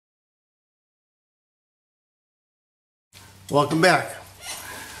Welcome back.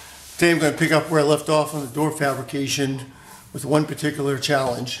 Today I'm going to pick up where I left off on the door fabrication with one particular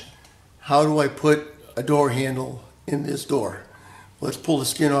challenge. How do I put a door handle in this door? Let's pull the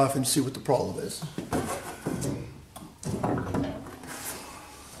skin off and see what the problem is.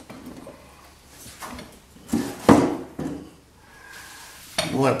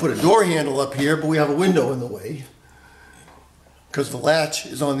 We want to put a door handle up here, but we have a window in the way because the latch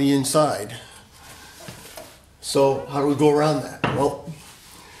is on the inside. So how do we go around that? Well,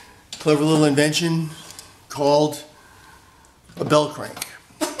 clever little invention called a bell crank.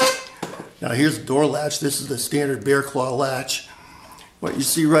 Now here's the door latch. This is the standard bear claw latch. What you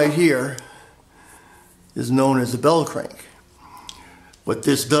see right here is known as a bell crank. What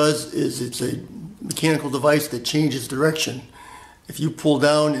this does is it's a mechanical device that changes direction. If you pull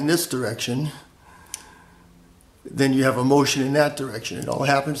down in this direction, then you have a motion in that direction. It all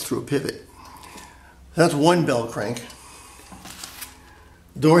happens through a pivot. That's one bell crank.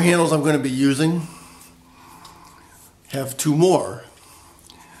 Door handles I'm going to be using have two more.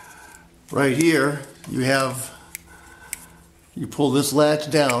 Right here you pull this latch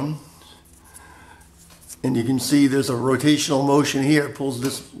down and you can see there's a rotational motion here. It pulls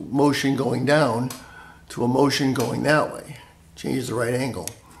this motion going down to a motion going that way. Changes the right angle.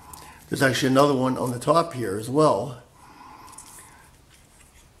 There's actually another one on the top here as well.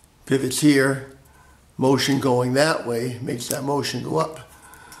 Pivots here. Motion going that way makes that motion go up.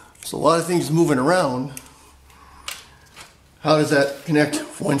 So a lot of things moving around. How does that connect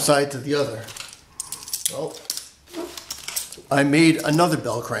from one side to the other? Well, I made another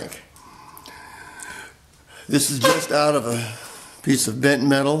bell crank. This is just out of a piece of bent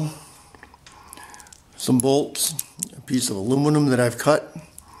metal, some bolts, a piece of aluminum that I've cut,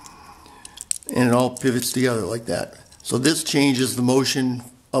 and it all pivots together like that. So this changes the motion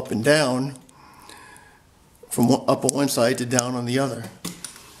up and down from up on one side to down on the other.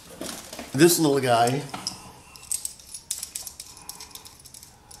 This little guy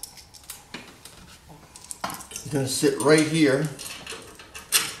is going to sit right here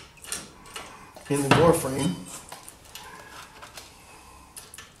in the door frame.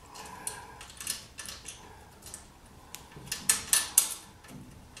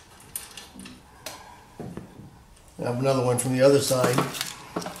 I have another one from the other side.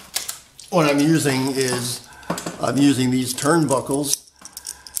 What I'm using is I'm using these turnbuckles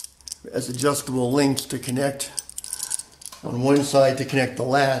as adjustable links to connect on one side to connect the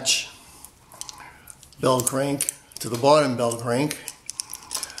latch bell crank to the bottom bell crank,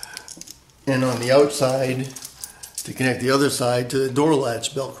 and on the outside to connect the other side to the door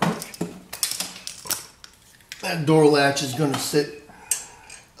latch bell crank. That door latch is going to sit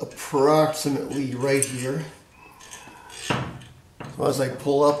approximately right here. So as I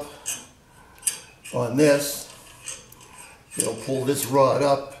pull up on this, it'll pull this rod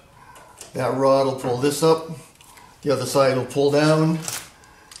up. That rod will pull this up. The other side will pull down.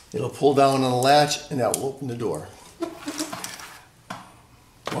 It'll pull down on the latch and that will open the door.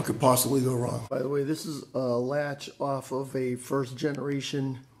 What could possibly go wrong? By the way, this is a latch off of a first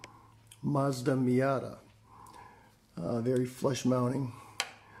generation Mazda Miata. Very flush mounting.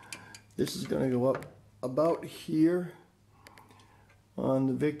 This is going to go up about here on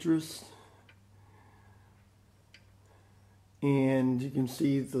the Victress. And you can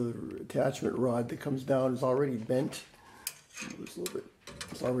see the attachment rod that comes down is already bent. Just a little bit.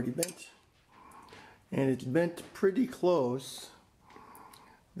 It's already bent. And it's bent pretty close.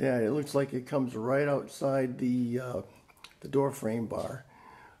 Yeah, it looks like it comes right outside the door frame bar.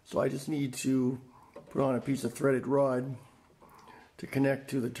 So I just need to put on a piece of threaded rod to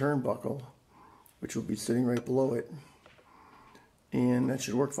connect to the turnbuckle, which will be sitting right below it. And that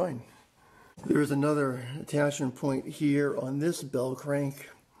should work fine. There's another attachment point here on this bell crank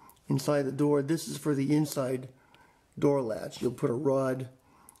inside the door. This is for the inside door latch. You'll put a rod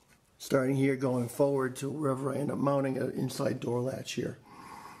starting here going forward to wherever I end up mounting an inside door latch here.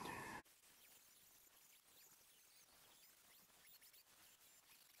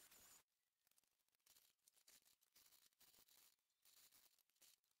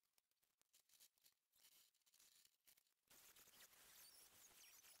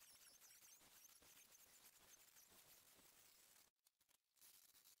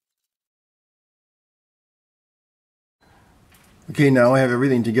 Okay, now I have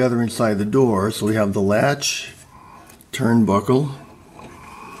everything together inside the door. So we have the latch, turnbuckle,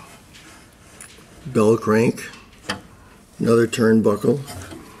 bell crank, another turnbuckle.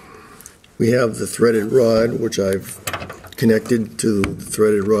 We have the threaded rod, which I've connected to the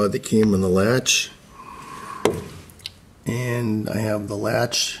threaded rod that came on the latch. And I have the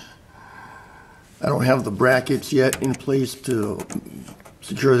latch I don't have the brackets yet in place to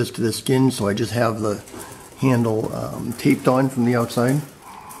secure this to the skin, so I just have the handle taped on from the outside.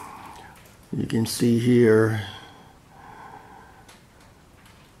 You can see here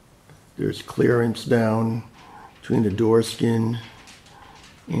there's clearance down between the door skin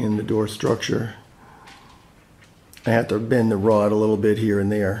and the door structure. I have to bend the rod a little bit here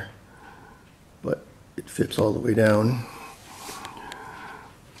and there, but it fits all the way down.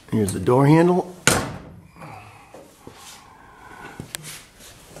 Here's the door handle.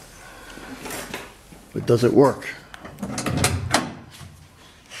 But does it work?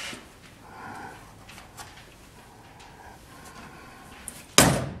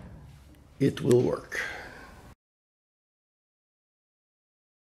 It will work.